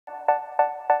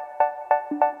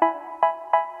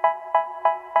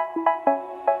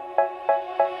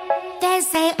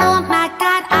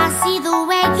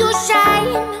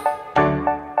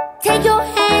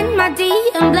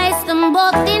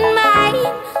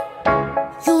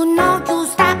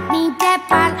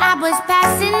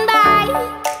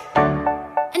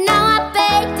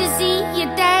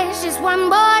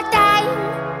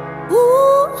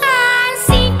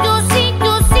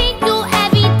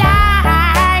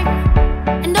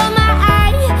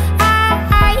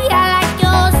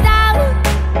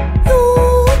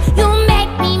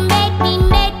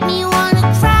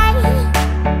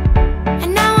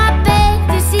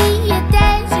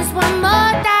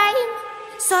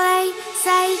they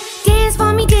say, dance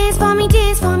for me, dance for me,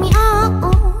 dance for me, oh,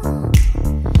 oh.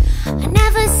 I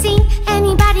never seen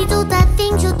anybody do the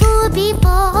things you do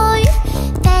before.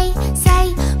 They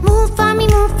say, move for me,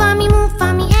 move for me, move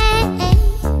for me, eh, eh.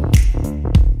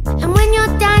 And when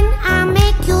you're done, I'll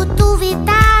make you do it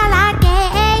all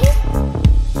again.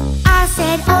 I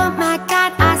said, oh my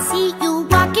God, I see you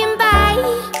walking by.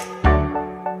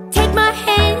 Take my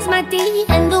hands, my dear,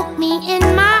 and look me in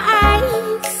my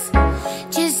eyes.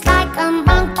 Just like a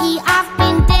monkey, I've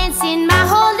been dancing my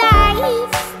whole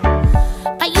life.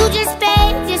 But you just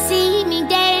begged to see me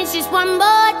dance just one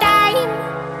more time.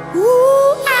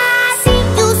 Ooh, I see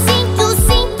you, see you,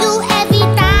 see you every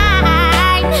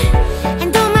time.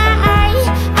 And oh my,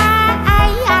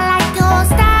 I like your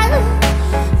style.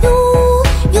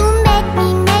 You make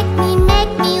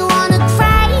me wanna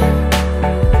cry.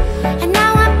 And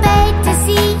now I beg to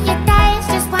see you dance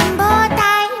just one more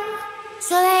time.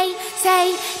 So they say,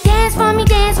 dance for me,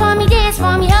 dance for me, dance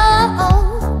for me, oh, oh.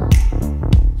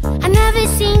 I never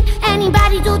seen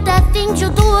anybody do the things you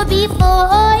do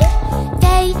before.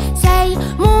 They say,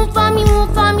 move for me,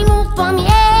 move for me, move for me,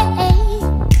 eh, eh.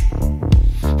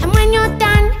 And when you're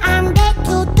done, I'll make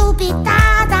you do it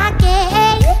all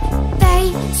again. They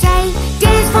say,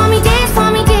 dance for me, dance for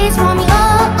me, dance for me, oh,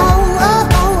 oh, oh,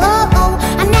 oh, oh, oh.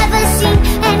 I never seen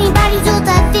anybody do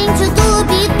the things you do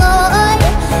before.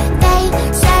 They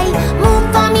say, move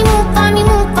for me, move for me,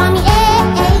 move for me,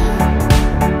 eh, eh.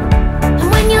 And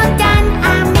when you're done,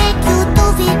 I'll make you do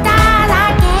it all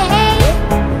again.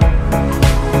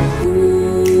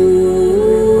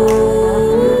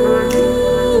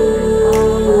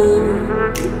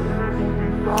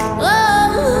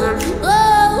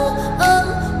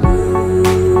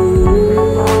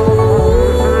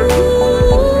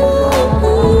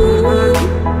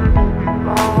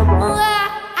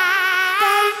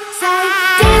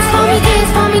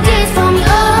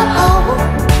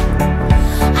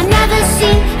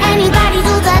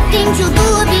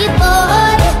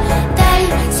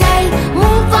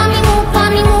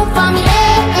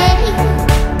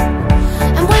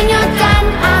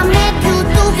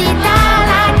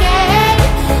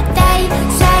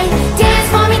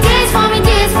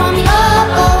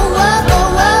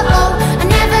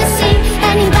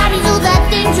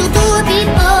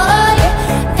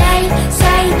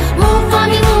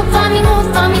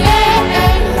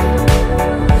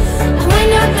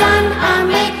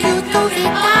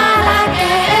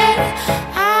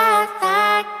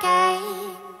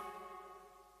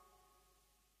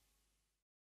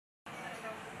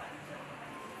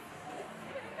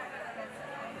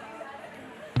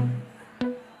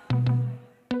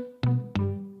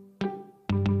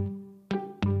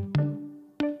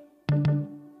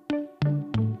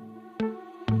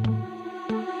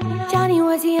 Johnny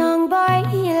was a young boy,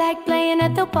 he liked playing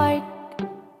at the park.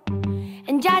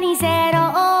 And Johnny said,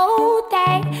 oh,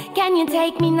 Dad, can you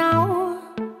take me now?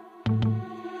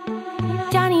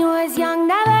 Johnny was young,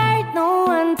 never heard no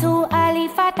one too early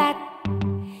for that.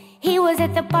 He was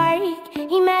at the park,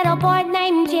 he met a boy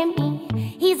named Jimmy.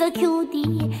 He's a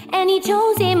cutie, and he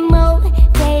chose him. Oh,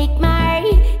 take my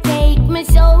heart, take my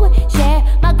soul, share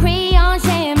my crayon,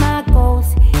 share my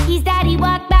goals. His daddy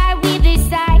walked by with his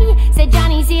sigh, said,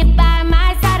 Johnny, sit by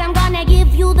my side, I'm gonna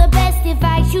give you the best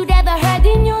advice you'd ever heard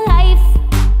in your life.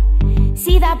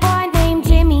 See that boy named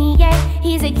Jimmy, yeah,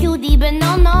 he's a cutie, but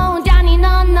no, no, Johnny,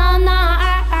 no, no, no.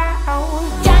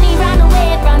 Johnny ran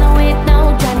away,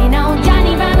 no, Johnny, no.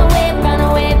 Johnny ran away,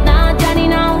 no, Johnny,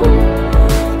 no.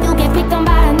 You get picked on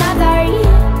by another,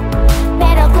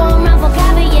 better go run for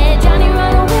cover, yeah. Johnny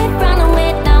run away,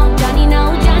 no, Johnny,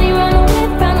 no. Johnny run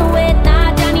away, no,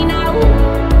 Johnny, no.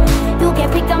 You get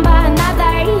picked on by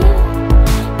another,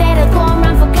 better go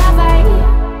run for cover.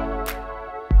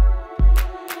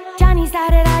 Johnny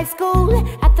started high school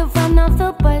at the front of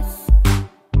the bus.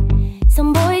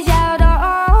 Some boys yelled,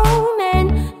 oh man,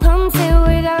 come sit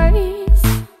with us.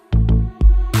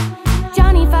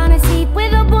 Johnny found a seat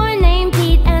with a boy named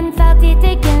Pete and felt it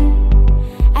again.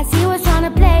 As he was trying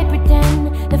to play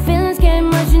pretend, the feelings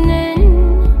came rushing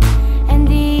in. And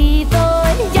he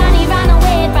thought, Johnny ran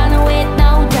away,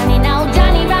 no, Johnny, no.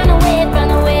 Johnny ran away,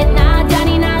 no,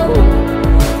 Johnny, no.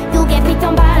 You get picked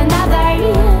on by another,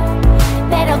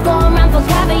 better go run for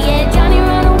cover, yeah. Johnny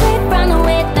ran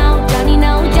away, no, Johnny,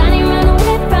 no. Johnny ran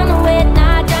away,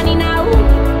 nah, Johnny, no.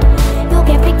 You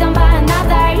get picked on by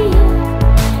another,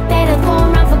 better go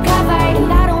run for cover.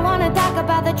 And I don't wanna talk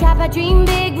about the trap, I dream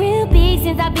big, real big,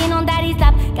 since I've been on daddy's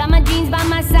lap. Got my dreams by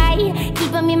my side,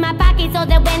 keep them in my pocket, so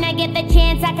that when I get the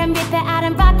chance I can rip it out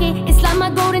and rock it. It's like my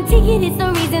golden ticket, it's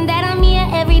the reason that I'm here.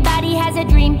 Everybody has a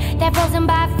dream, they're frozen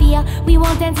by fear. We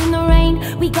won't dance in the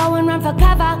rain, we go and run for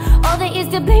cover. All there is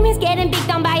to blame is getting picked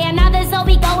on by another. So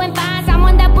we go and find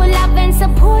someone that will love and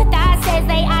support us, says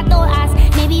they adore us,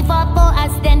 maybe fought for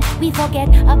us. Then we forget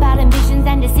about ambitions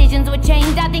and decisions were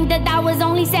changed. I think that I was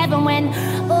only 7 when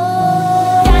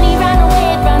Johnny ran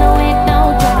away, no,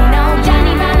 Johnny no.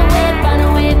 Johnny ran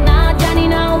away, no, Johnny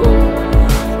no.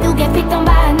 You'll get picked on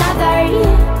by another,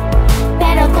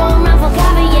 better go and run for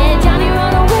cover, yeah. Johnny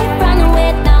run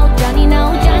away, no, Johnny no.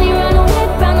 Johnny run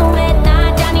away,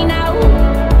 nah, Johnny no.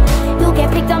 You'll get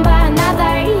picked on by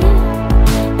another,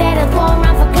 better go and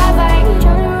run for cover.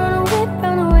 Johnny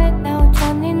run away, no,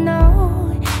 Johnny no.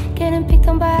 Getting picked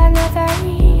on by another,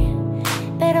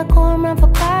 better go and run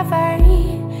for cover.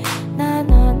 Nah,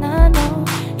 nah, nah, no.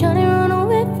 Johnny run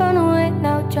away,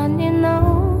 no, Johnny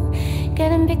no.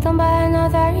 Getting picked on by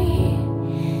another,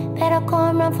 better go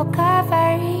and run for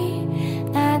cover.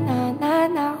 Nah, nah, nah,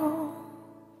 no.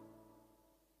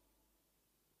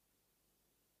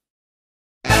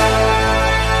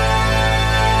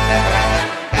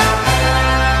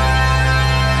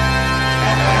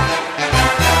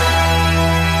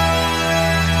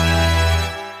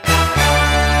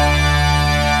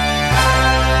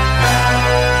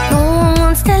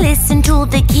 Listen to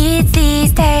the kids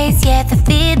these days, yeah, the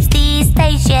fibs these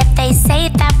days, yeah, they say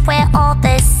that we're all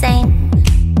the same,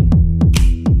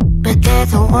 but they're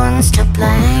the ones to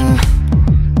blame.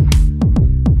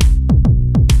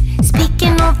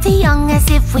 Speaking of the young as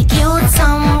if we killed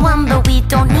someone, but we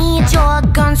don't need your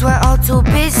guns, we're all too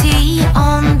busy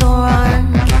on the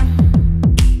run,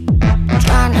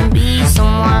 trying to be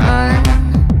someone.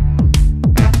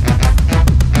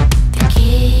 The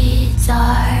kids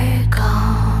are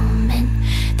gone,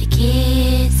 the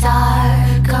kids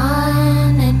are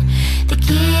gunning, the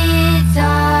kids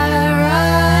are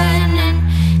running,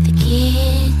 the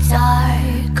kids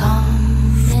are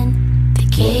coming, the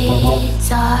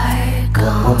kids are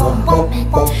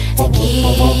coming, the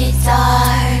kids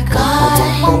are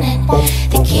gunning,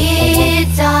 the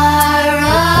kids are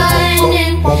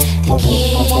running, the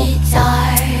kids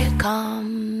are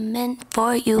coming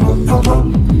for you.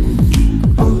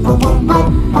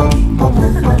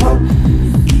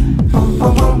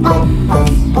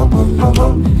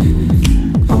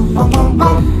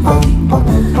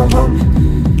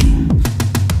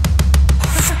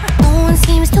 No one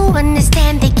seems to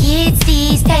understand the kids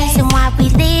these days and why we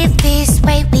live this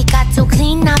way. We got to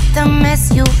clean up the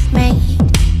mess you've made.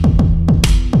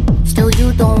 Still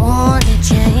you don't wanna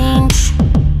change.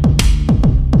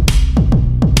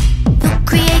 You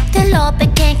create the law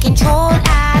but can't control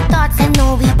our thoughts. I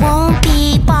know we won't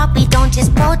be bought. We don't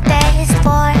just protest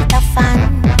for the fun.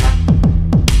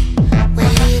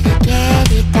 We're here to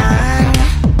get it done.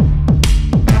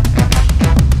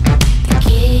 The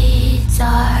kids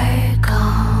are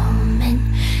coming,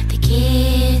 the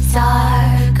kids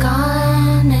are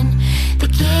gunning, the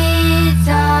kids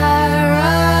are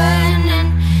running,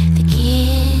 the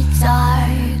kids are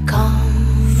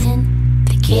coming,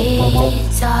 the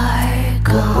kids are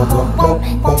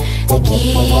coming, the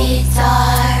kids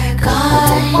are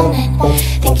gunning,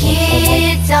 the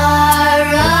kids are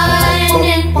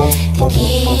running, the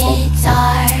kids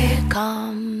are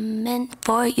coming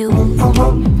for you.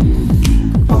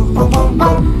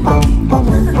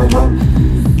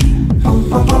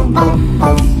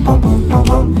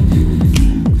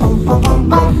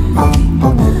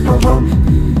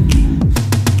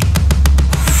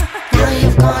 Now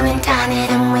you've gone and done it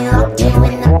and we locked you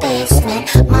in the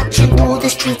basement. Marching through the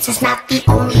streets is not the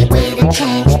only way to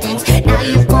change things. Now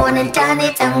you've gone and done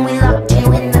it and we locked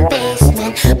you in the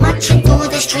basement. Marching through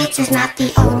the streets is not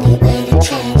the only way to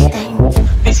change things.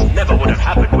 This never would have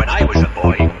happened when I was a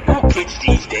boy. You kids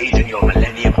these days and your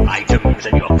millennium items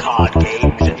and your card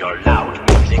games and your loud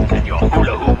music and your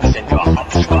hula hoops and your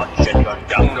hopscotch and your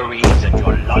dungarees and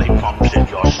your lollipops and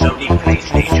your Sony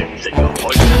PlayStations and your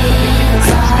voice.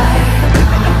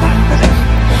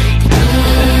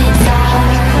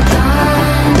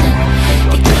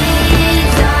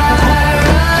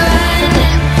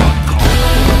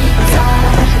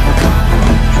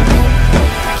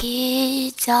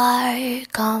 Are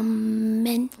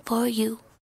coming for you.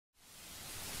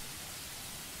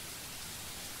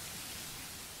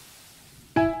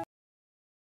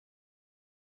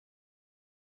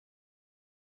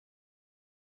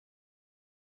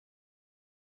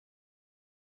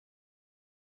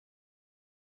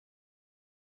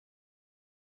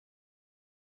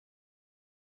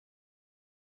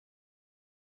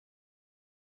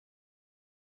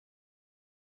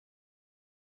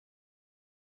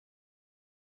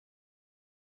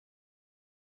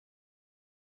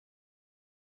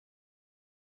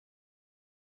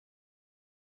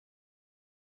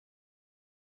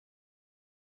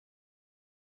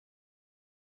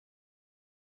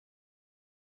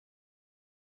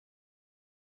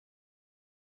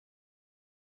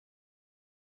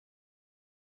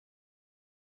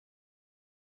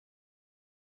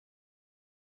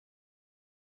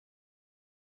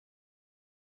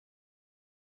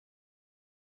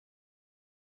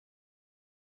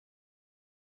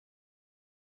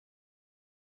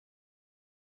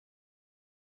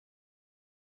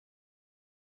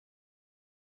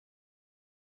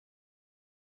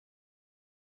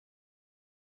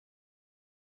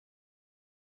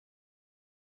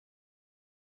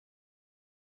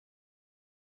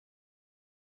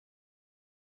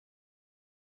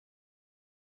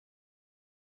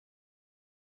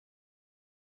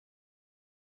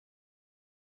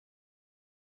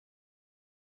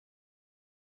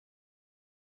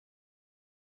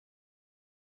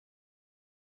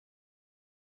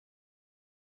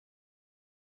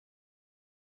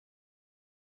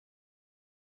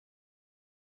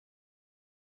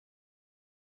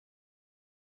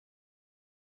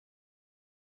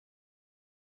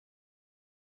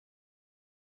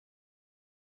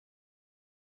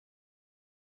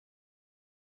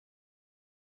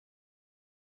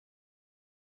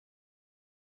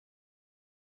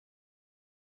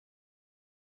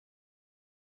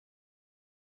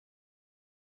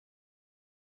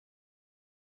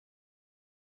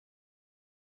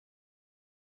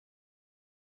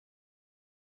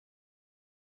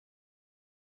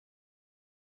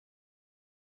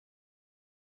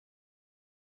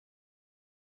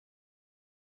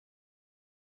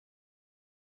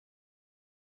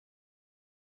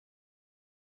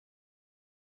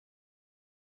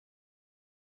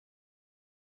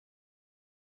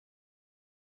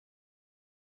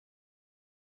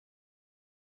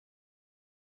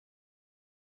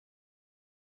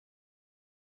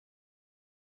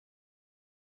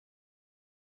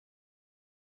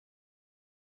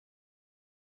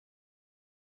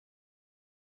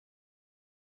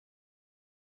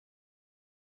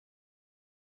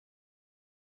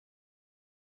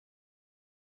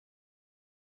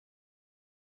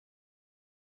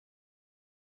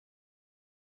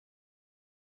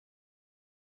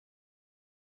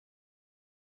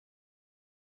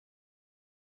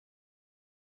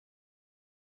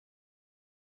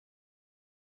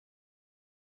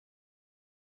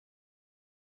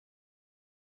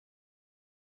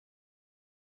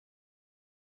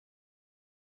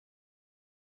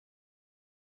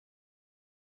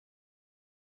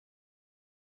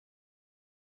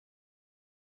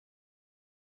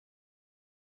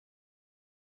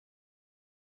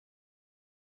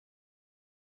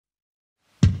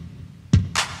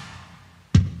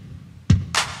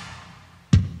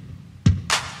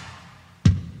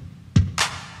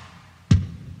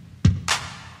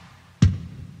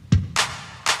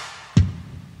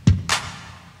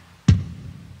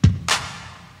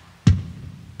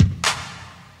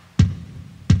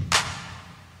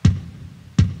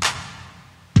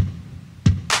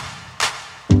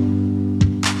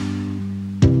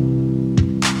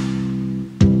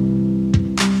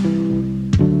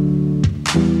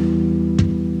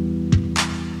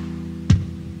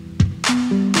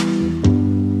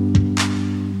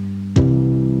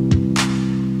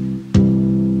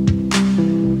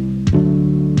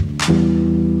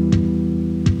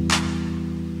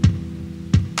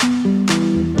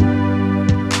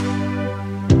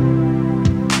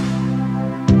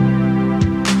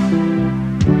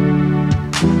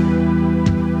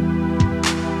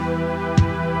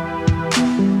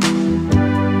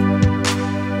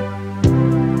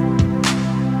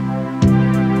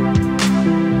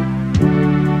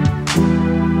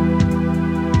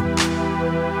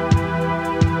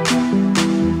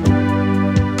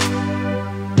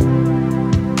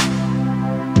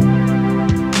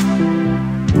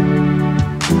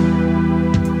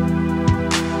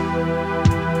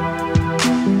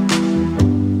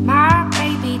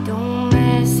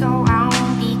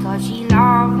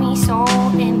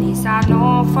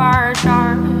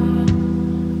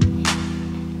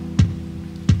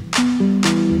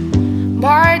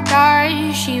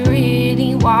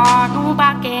 are.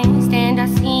 Nobody can stand to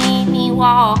see me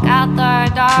walk out the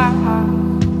door.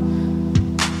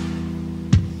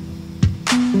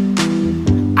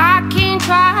 I can't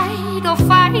try to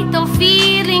fight the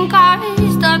feeling,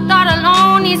 'cause the thought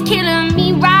alone is killing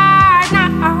me right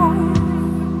now.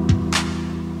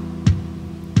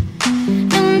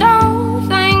 And oh,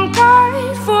 thank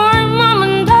God for mom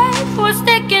and dad for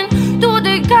sticking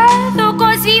together,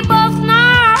 'cause we both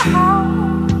know.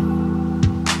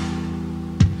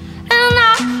 And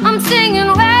now I'm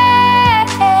singing way,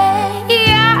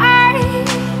 yeah, hey,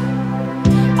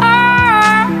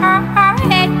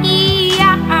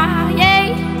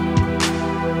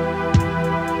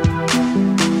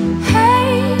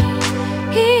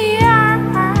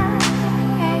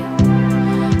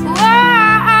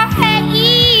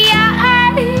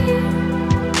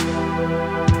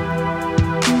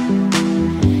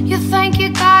 you think you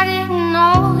got it,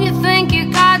 no, you think you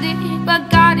got it, but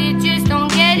got it, just don't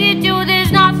get it, dude,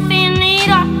 there's nothing at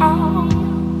all.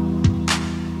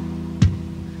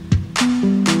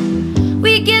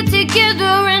 We get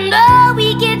together and oh,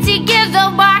 we get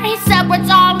together, but separate's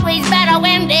always better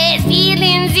when there's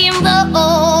feelings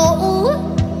involved.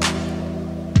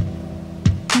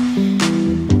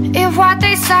 If what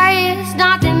they say is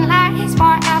nothing lasts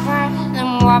forever,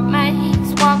 then what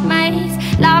makes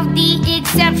love the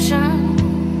exception?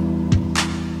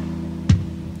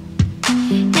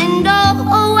 And oh,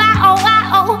 oh, wow, oh,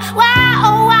 wow, wow,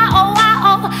 oh, wow, oh,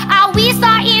 wow, are we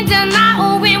starting tonight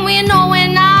when we know we're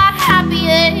not happy?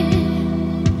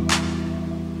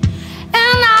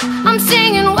 And I'm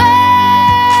singing way.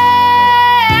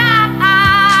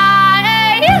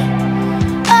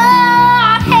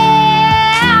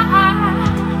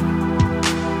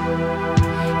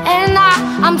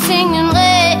 I'm singing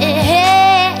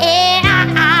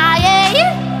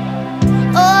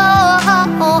oh, oh,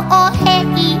 oh, oh, hey,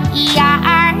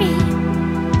 yeah.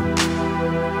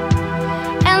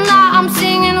 And now I'm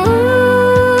singing ooh,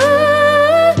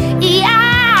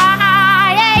 yeah,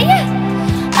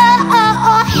 oh, oh,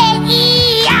 oh, hey,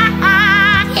 yeah.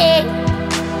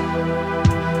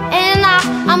 And now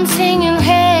I'm singing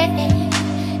hey,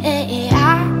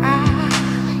 yeah.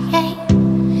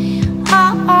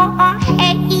 Oh, oh, oh,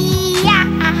 hey, yeah.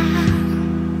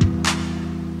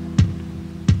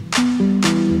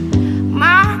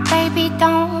 My baby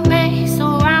don't mess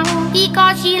around,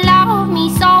 because she loves me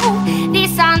so.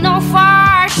 This I know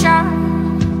for sure.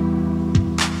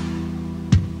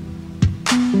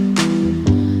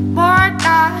 But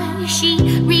does she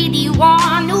really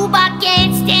want to? But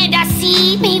can't stand to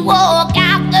see me walk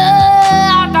out the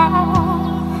door.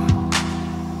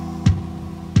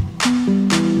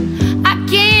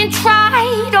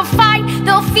 Try to fight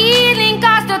the feeling,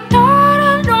 'cause the thought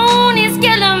alone is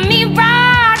killing me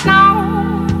right now.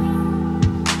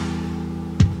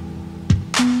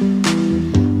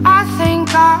 I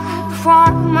thank God for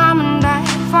mom and dad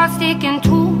for sticking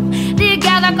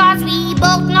together, 'cause we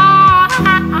both know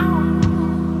how.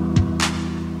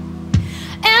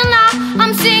 And now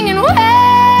I'm singing way.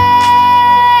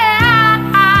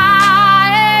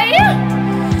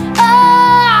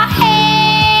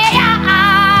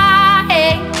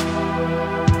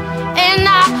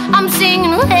 I'm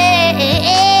singing hey,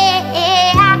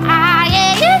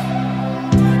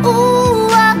 ooh,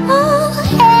 oh,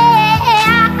 hey,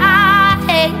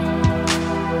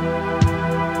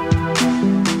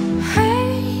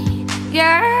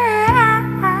 yeah,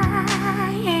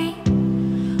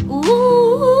 ooh,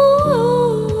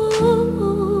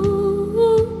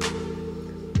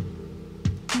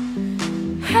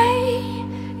 hey,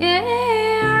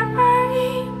 yeah,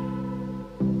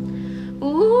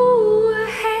 ooh,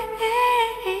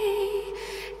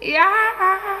 yeah.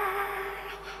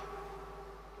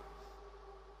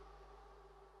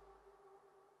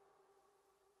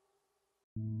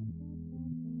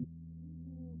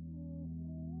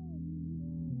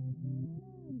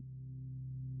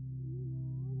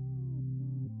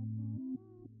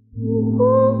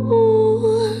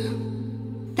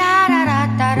 Da da da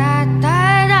da da da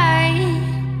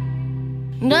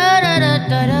da da da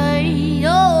da da,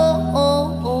 oh oh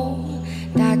oh,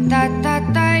 da da da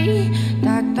da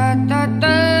da da da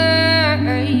da,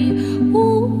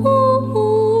 ooh ooh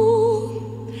ooh,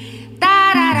 da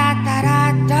da da da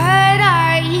da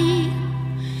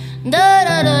da da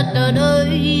da da da da,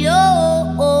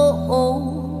 oh oh oh,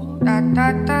 da da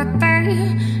da da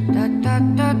da da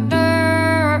da da.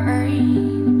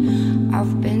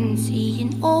 I've been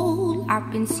seeing all,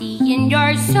 I've been seeing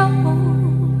your soul.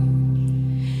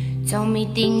 Tell me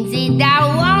things that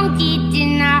I wanted to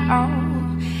know.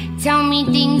 Tell me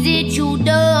things that you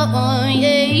done,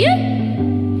 yeah, yeah.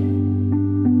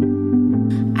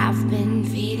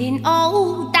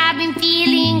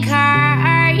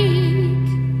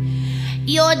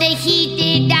 the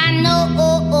heated, I know.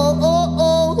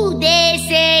 They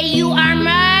say you are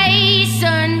my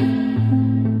sun.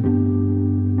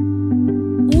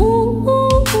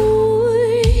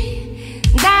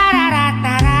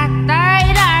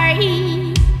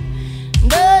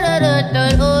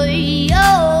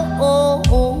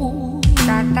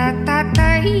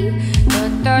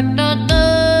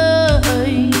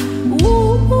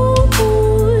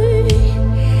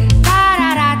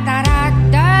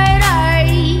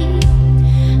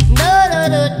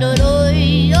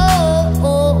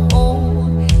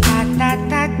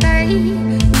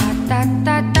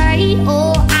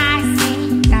 Oh, I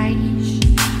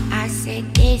said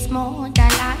there's more to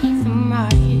life than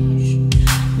much.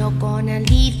 Not gonna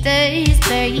leave this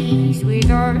place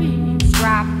with us.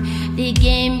 Drop the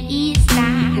game is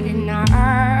not enough.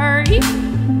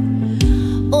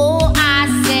 Oh, I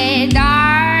said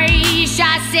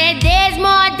there's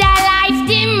more to life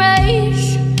than much.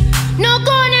 Not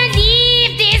gonna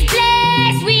leave this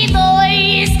place with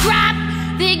us. Drop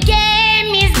the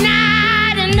game is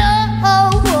not enough.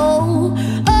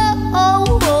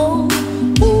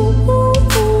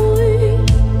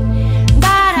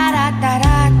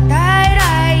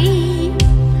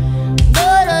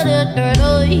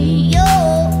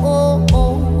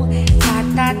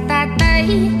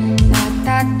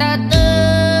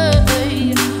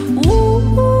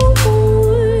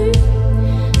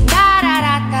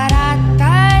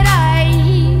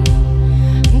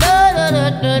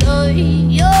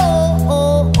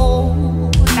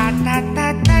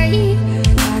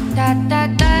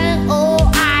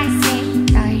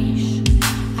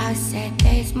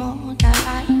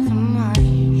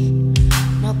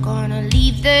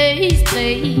 This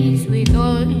place with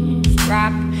us.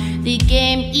 Drop the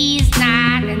game is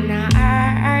not enough.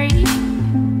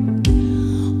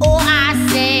 Oh, I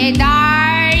said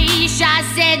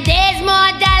there's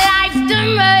more to life than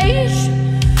much.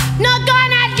 Not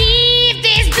gonna leave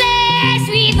this place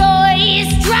with us.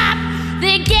 Drop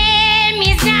the game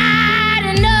is not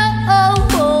enough.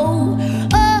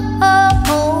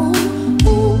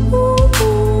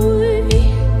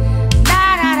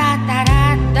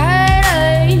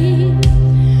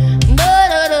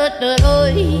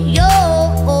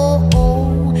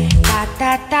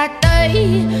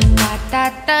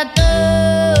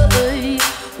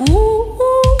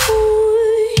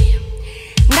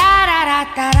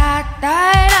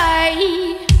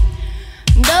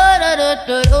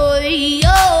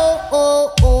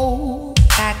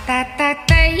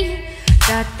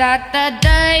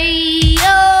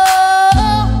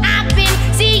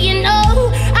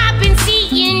 I've been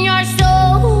seeing your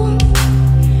soul.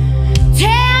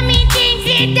 Tell me things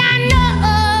that I know.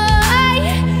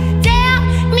 Tell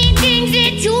me things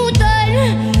that you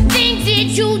done. Things that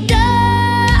you done.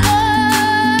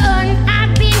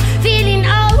 I've been feeling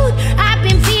old. I've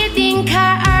been feeling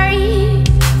cold.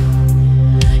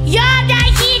 You're the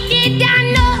heat that I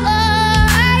know.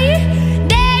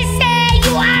 They say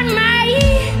you are my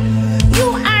sun. You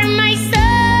are my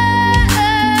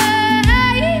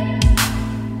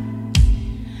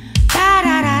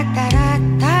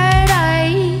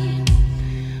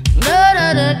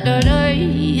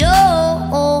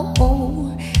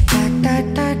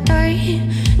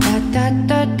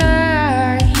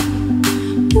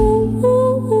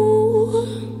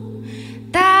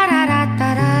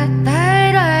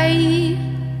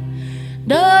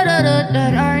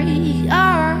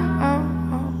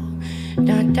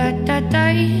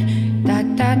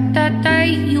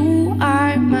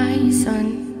sun.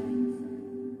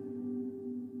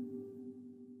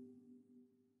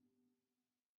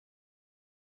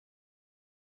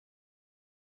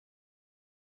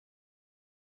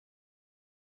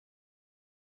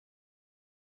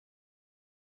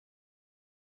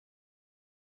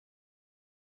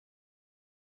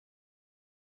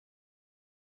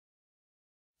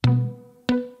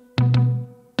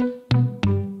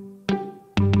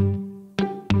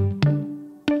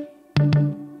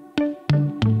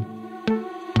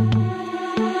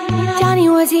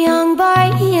 Was a young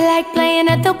boy, he liked playing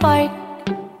at the park.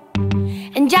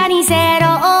 And Johnny said,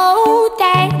 oh,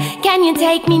 Dad, can you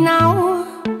take me now?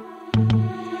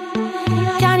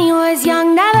 Johnny was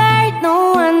young, never heard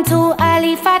no one too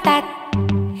early for that.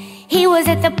 He was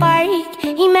at the park,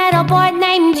 he met a boy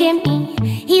named Jimmy.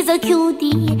 He's a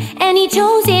cutie, and he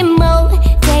chose him both.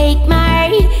 Take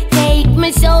my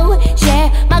soul,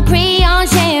 share my crayon,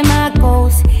 share my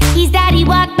goals. His daddy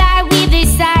walked by with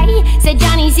his sigh, said,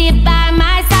 Johnny, sit by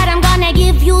my side, I'm gonna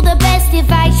give you the best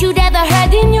advice you'd ever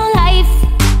heard in your life.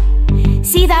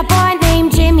 See that boy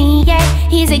named Jimmy, yeah,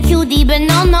 he's a cutie, but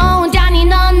no, Johnny,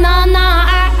 no.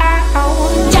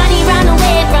 Johnny ran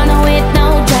away from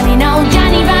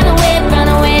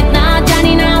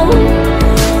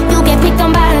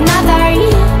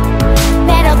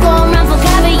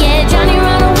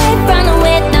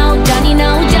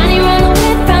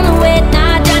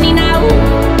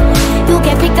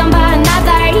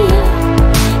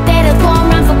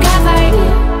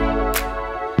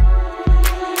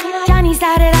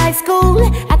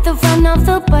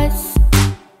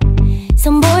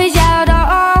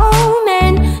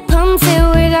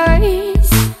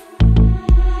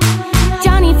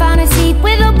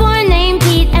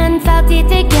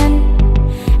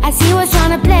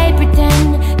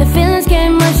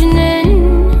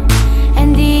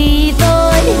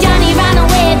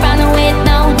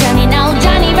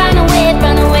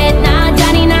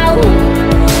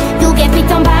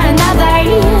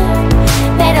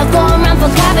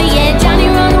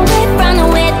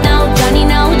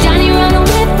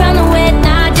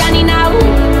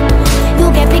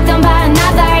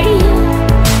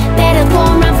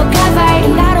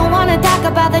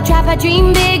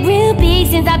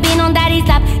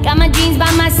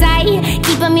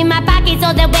pocket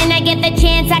so that when I get the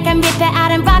chance I can rip it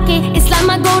out and rock it. It's like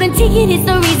my golden ticket, it's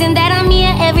the reason that I'm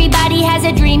here. Everybody has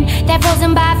a dream, they're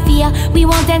frozen by fear. We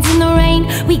won't dance in the rain,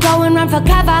 we go and run for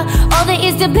cover. All there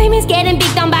is to blame is getting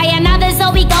picked on by another.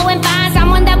 So we go and find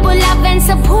someone that will love and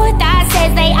support us,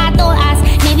 says they adore us,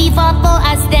 maybe fall for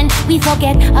us. Then we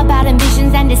forget about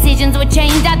ambitions and decisions were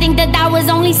changed. I think that I was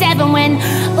only 7 when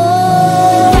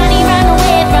Johnny ran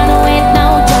away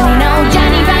now. Johnny, no,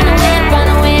 Johnny ran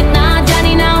away now.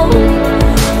 Johnny, no,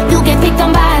 you get picked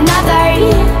on by another.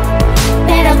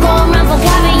 Better go and run for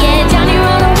cover, yeah. Johnny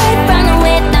run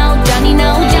away now. Johnny, no,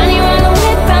 Johnny run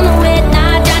away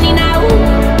now. Johnny, no,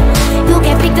 you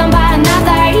get picked on by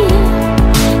another.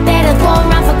 Better go and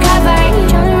run for cover.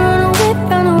 Johnny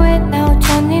run away now.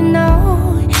 Johnny, no,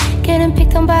 getting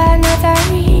picked on by another.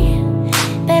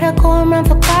 Better go and run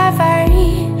for cover.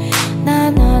 Nah,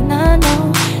 nah, nah,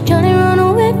 no. Johnny run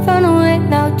away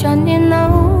now. Johnny,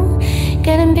 no,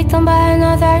 getting picked on by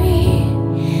another.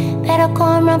 Better go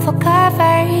and run for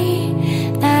cover.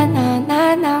 Nah, nah,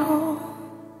 nah, no.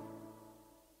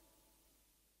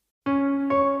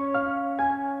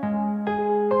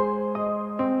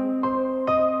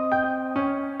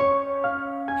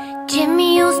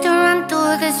 Jimmy used to run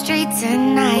through the streets at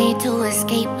night to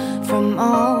escape from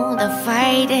all the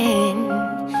fighting.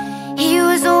 He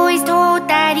was always told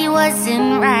that he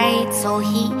wasn't right, so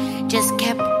he just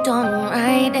kept on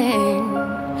riding.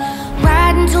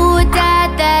 Riding to a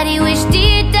dad that he wished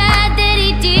he died, that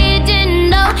he didn't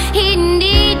know he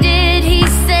needed. He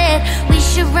said we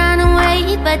should run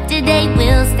away, but today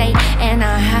we'll stay. And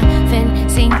I haven't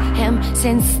seen him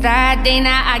since that day.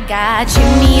 Now I got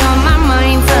Jimmy on my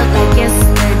mind, felt like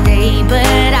yesterday,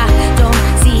 but I don't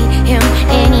see him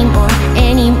anymore.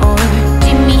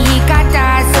 Jimmy, he got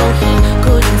died, so he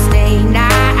couldn't stay. Now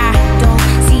I don't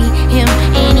see him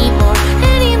anymore.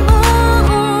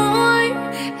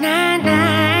 Nah,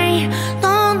 nah,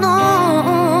 no,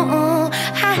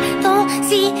 I don't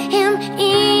see him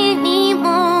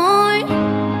anymore.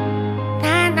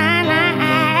 Nah, nah,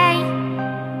 nah.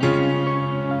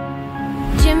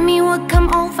 Jimmy would come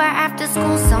over after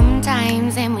school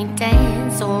sometimes, and we'd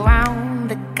dance around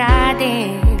the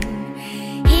garden.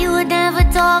 He would never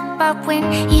talk, but when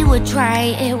he would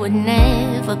try, it would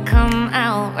never come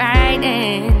out right.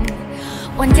 And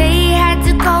one day he had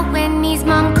to go when his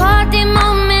mom called him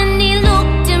home, and he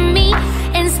looked at me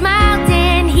and smiled,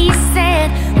 and he said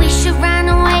we should run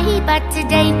away, but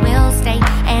today we'll stay.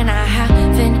 And I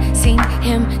haven't seen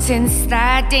him since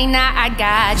that day. Now I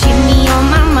got Jimmy on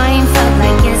my mind, felt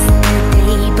like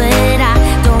yesterday, but I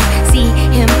don't see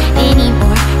him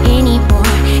anymore.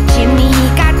 Jimmy, he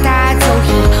got died, so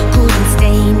he couldn't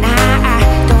stay. Now I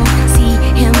don't see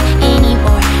him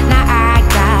anymore. Now I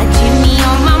got Jimmy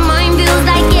on my mind, feels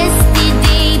like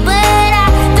yesterday, but I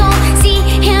don't see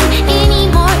him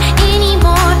anymore.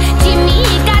 Jimmy,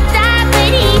 he got died,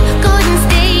 but he couldn't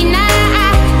stay. Now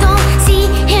I don't see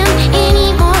him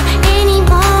anymore.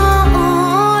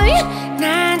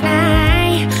 Nah, nah,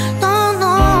 no,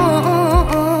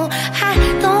 I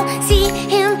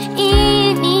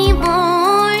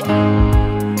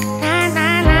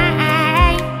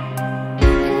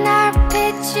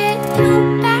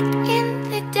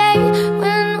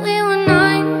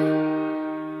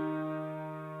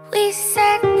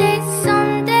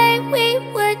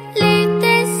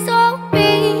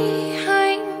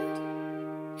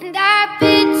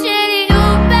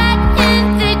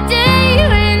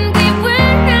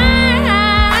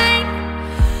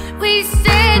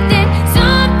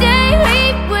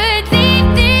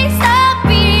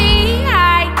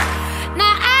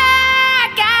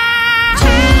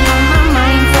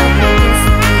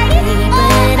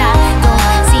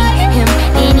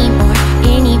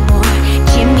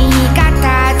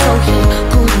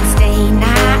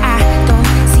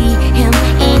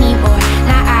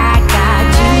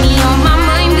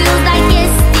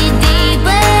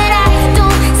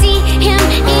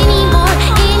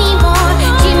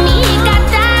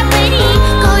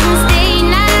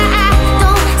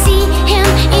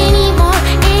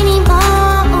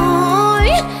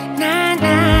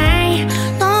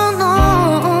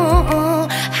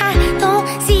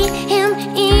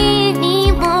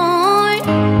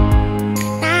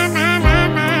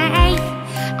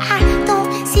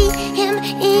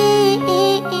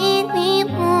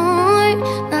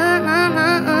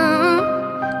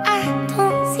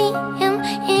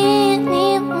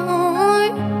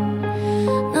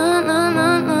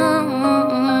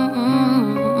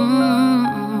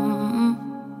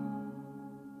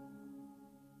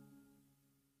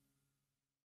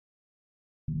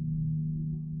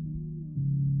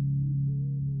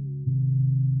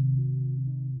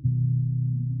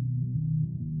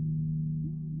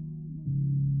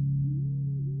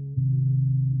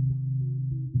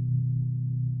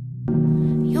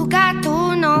You got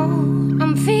to know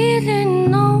I'm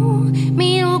feeling no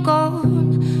me to go.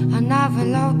 Another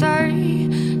love day,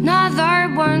 another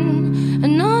one,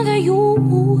 another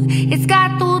you. It's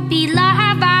got to be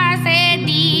love, I said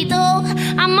it.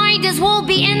 I might as well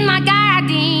be in my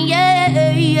garden,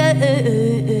 yeah, yeah.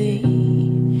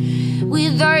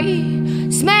 With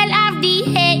the smell of the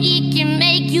air, it can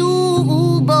make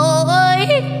you boy.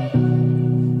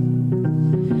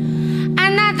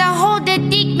 Another hold that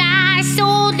dig my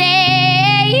soul day.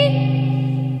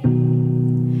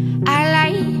 I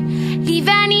like leave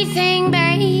anything,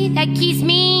 babe, that keeps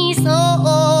me so.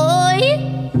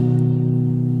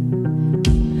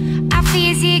 A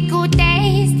physical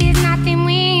taste is nothing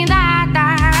without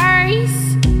ours.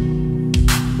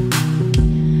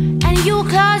 And you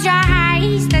close your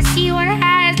eyes to see what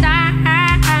has done.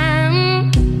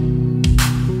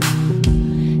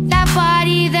 That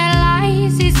body that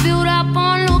lies is built up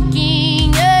on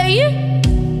looking, yeah.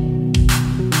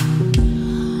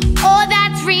 All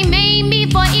that's remained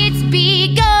before it's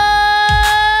begun.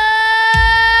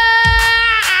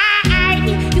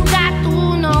 You got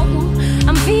to know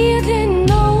I'm feeling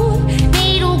no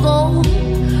need to go.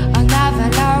 Another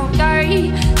love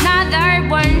day, another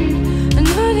one,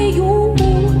 another you.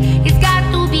 It's got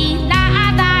to be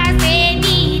like I said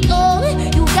it. Oh,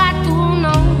 you got to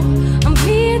know I'm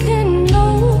feeling no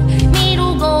need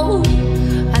to go.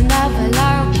 Another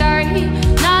love day,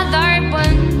 another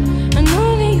one,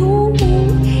 another you.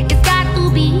 It's got to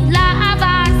be like I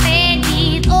said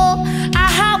it. Oh,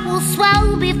 our heart will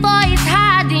swell before it's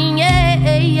hiding,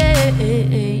 yeah, yeah.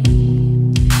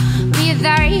 With a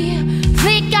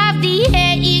flick of the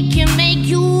hair, it can make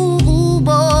you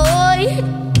boy.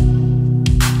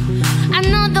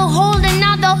 Another hold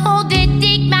that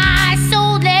dig my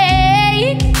soul,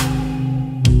 eh?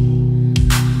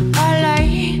 I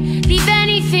like leave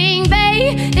anything,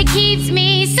 babe, that keeps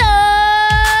me so.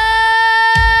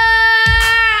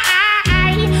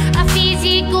 A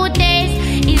physical taste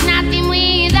is nothing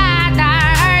without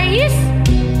ours.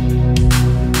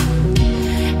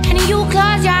 And you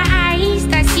close your eyes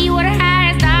to see what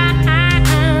has done.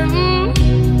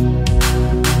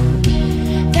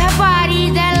 That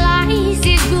body that lies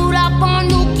is built up on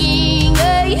looking,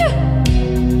 eh?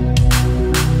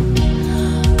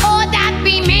 All that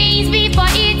remains before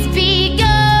it's begun.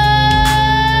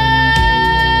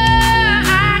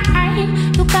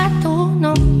 You got to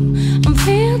know I'm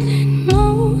feeling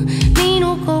no me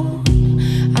no go.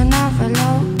 Another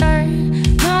love day,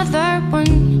 another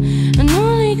one,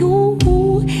 another you.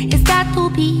 It's got to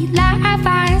be like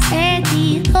I said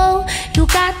it. Oh, you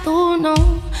got to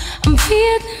know I'm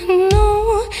feeling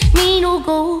no me no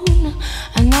go.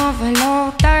 Another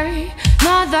love day,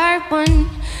 another one,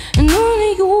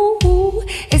 another you.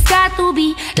 It's got to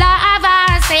be like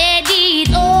I said it.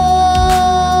 Oh,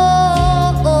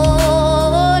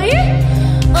 oh, yeah.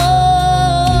 Oh,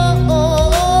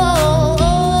 oh, oh,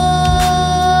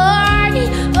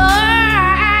 oh,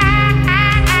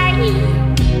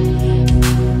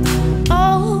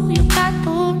 oh, you got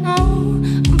to know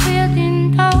I'm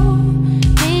feeling low,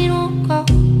 me no go.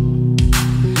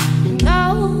 And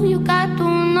oh, you got to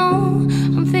know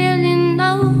I'm feeling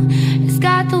low. It's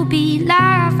got to be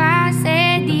like I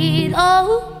said it.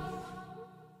 Oh.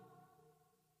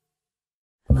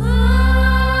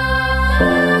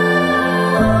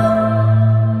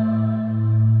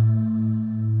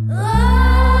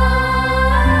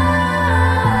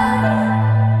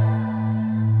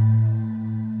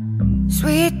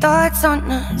 Sweet thoughts on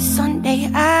a Sunday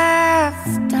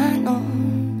afternoon.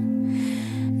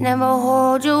 Never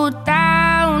hold you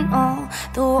down, all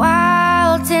the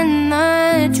while telling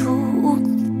the truth.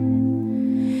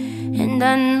 And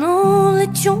I know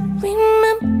that you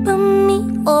remember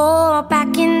me all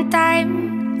back in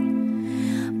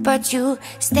time, but you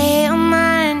stay on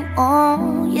mine,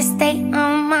 oh, you stay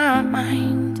on my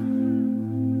mind.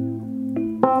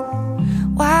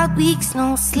 Wild weeks,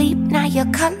 no sleep, now you're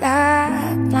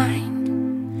colorblind,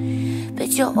 but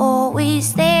you're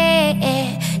always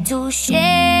there to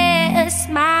share a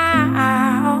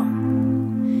smile.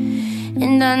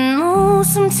 And I know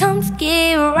sometimes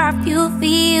get rough, you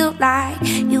feel like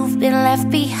you've been left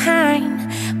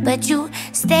behind, but you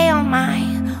stay on my,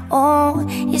 oh,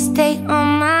 you stay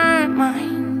on my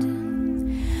mind.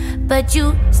 But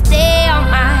you stay on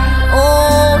my,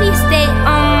 oh, you stay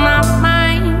on my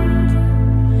mind.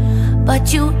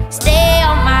 But you stay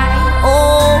on my,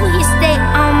 oh, you stay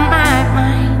on my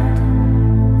mind.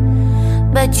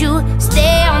 But you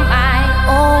stay on my,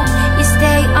 oh, you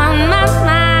stay on my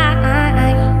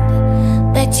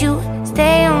mind. But you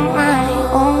stay on my,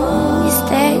 oh, you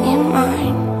stay in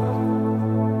mine.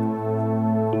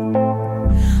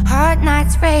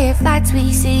 as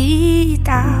we sit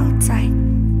outside,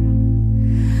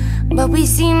 but we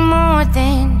see more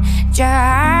than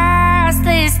just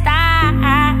the stars.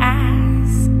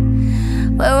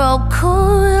 We're all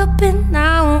caught up in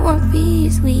our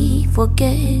fears. We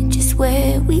forget just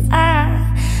where we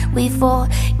are. We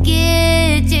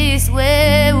forget just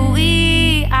where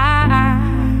we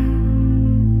are.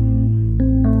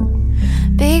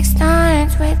 Big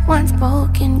stands with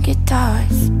unspoken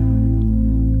guitars,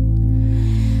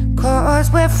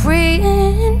 'cause we're free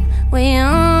and we're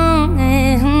young.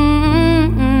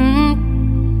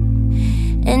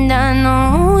 And I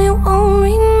know you won't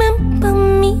remember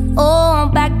me all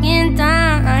back in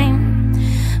time,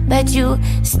 but you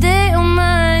stay on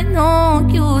my, no,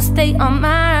 you stay on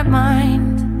my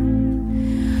mind.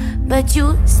 But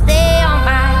you stay on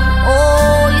my,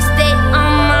 oh, you stay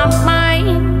on my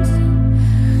mind.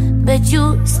 But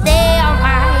you stay on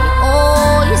my,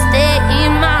 oh, you stay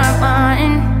in my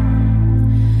mind.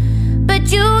 But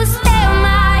you stay on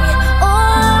my,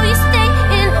 oh, you stay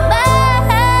in my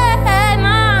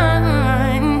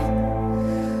mind.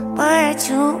 But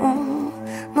you,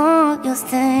 no, you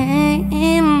stay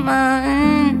in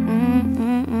mine.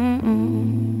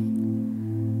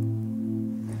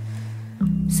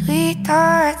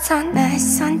 Sweethearts on that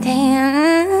Sunday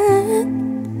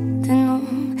afternoon,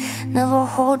 never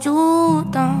hold you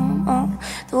down,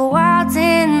 the wilds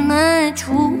and the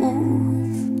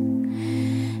truth.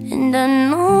 And I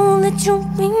know that you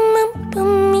remember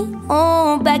me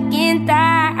all back in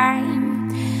time,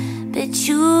 but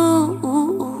you,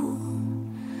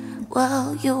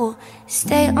 well, you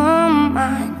stay on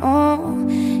mine, oh,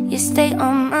 you stay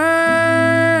on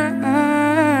my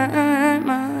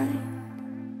mind.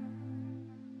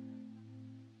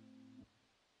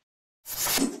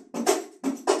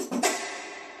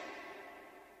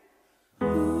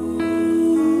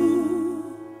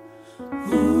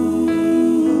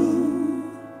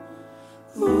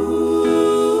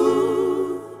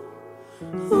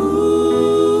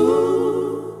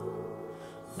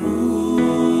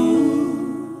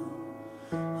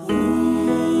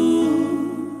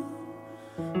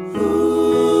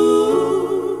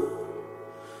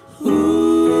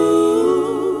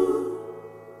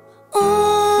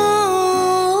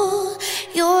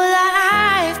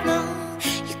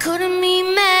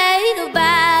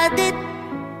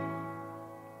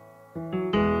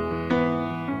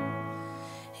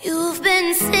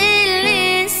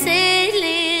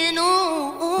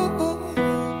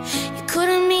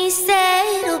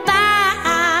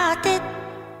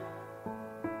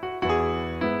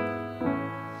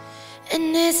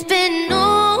 And it's been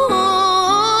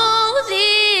all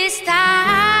this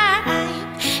time,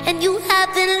 and you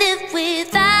haven't lived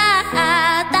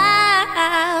without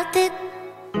it.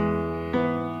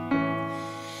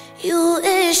 You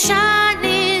is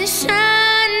shining,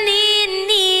 shining.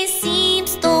 It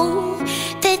seems though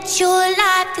that your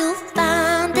life you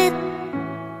found it.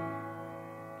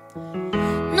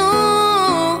 No,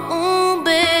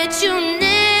 but you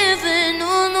never,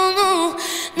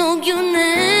 no, you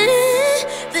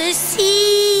never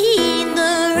seen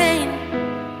the rain.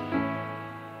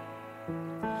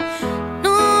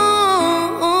 No,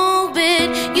 but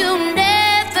you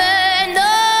never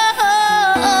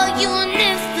know, you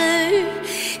never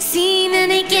seen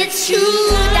and it gets you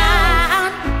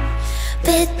down.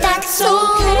 But that's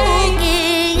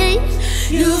okay.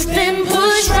 You've been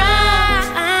pushed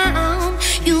round,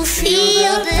 you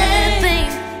feel the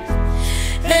pain,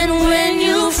 and when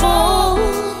you fall,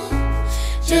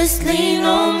 just lean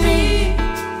on me.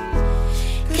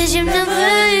 'Cause you've never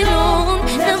known,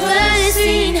 never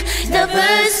seen, never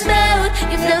smelled,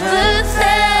 you've never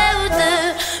felt the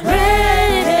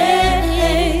rain,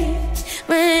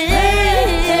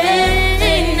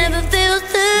 never felt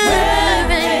the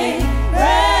rain.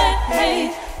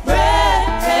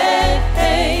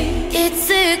 It's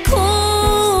a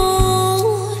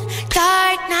cold,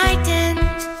 dark night and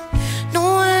no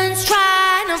one's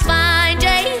trying to find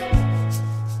you.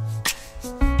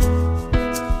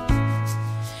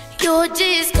 You're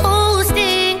just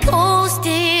coasting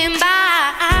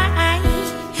by,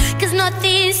 'cause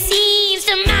nothing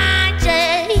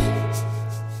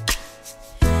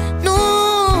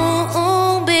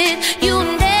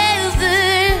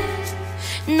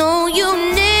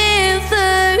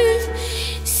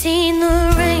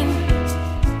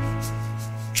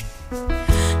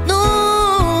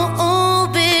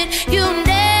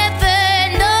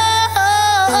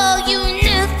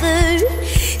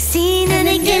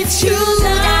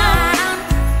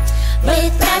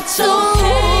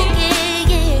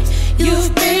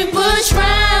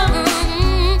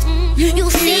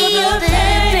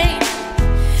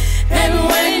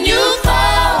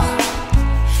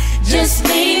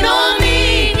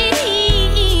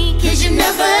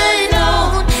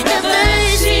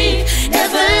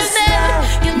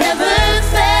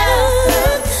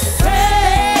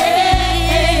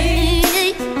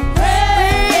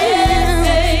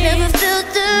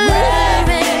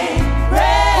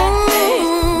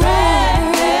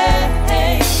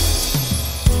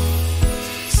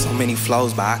So many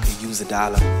flows, but I could use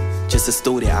 $1. Just a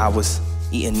student, I was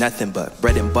eating nothing but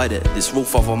bread and butter. This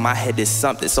roof over my head is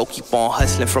something, so keep on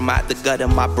hustling from out the gutter.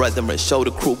 My brother and show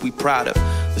the crew we proud of.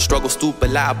 The struggle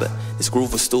stupid loud, but this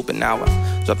groove was stupid now.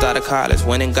 I dropped out of college,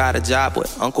 went and got a job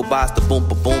with Uncle Boss, the boom,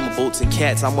 boom, boots and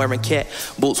cats. I'm wearing cat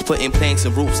boots, putting planks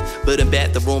and roofs, building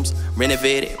bathrooms,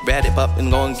 renovated, wrap it up and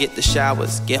go and get the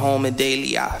showers. Get home and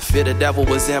daily, I fear the devil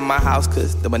was in my house,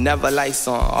 cause there were never lights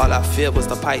on. All I feared was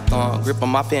the python, gripping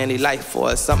my family life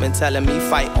for something telling me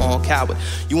fight on. Coward,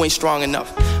 you ain't strong enough.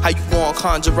 How you gonna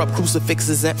conjure up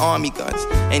crucifixes and army guns?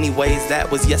 Anyways, that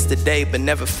was yesterday, but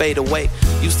never fade away.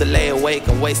 Used to lay awake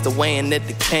and waste away in the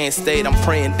decaying state. I'm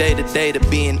praying day to day to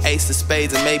be an ace of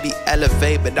spades and maybe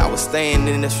elevate, but I was staying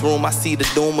in this room. I see the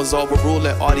doom was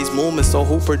overruling all these movements. So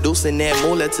who producing that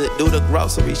moolah to do the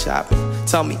grocery shopping?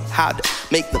 Tell me how to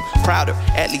make them prouder,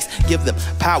 at least give them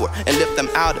power and lift them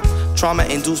out of trauma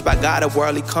induced by God of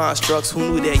worldly constructs. Who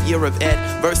knew that year of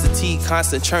adversity,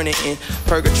 constant churning in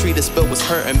purgatory, the spill was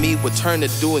hurting me, would turn to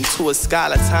do into a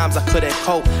scholar. Times I couldn't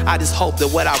cope. I just hope that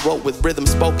what I wrote with rhythm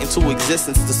spoke into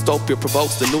existence. Dystopia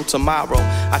provokes the new tomorrow.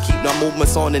 I keep no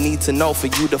movements on the need to know for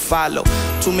you to follow.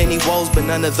 Too many woes, but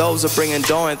none of those are bringing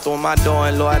dawn through my door.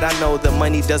 And Lord, I know that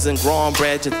money doesn't grow on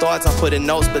bread. Your thoughts I put in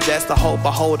notes, but that's the hope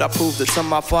I hold. I proved it to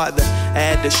my father. I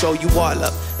had to show you all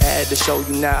up. I had to show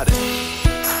you now that.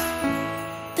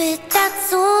 But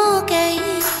that's okay.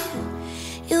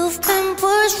 You've been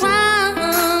pushed round.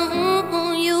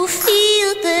 You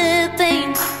feel the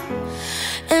pain.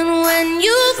 And when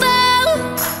you fall,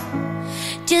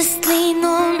 just lean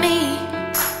on me.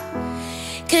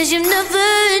 Cause you've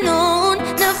never known,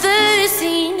 never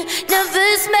seen,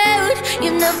 never smelled,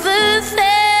 you've never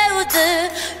felt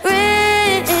the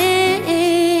rain,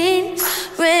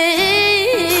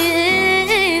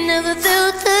 never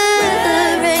felt the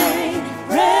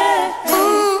rain,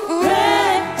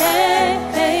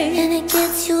 and it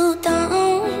gets you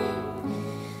down,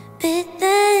 but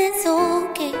that's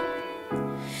okay.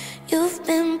 You've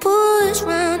been pushed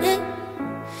round it,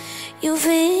 you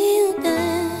feel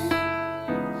that.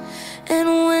 And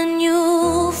when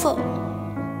you fall,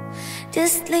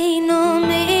 just lean on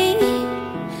me.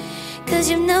 Cause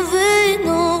you've never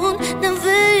known,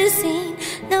 never seen,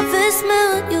 never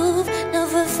smelled, you've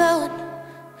never felt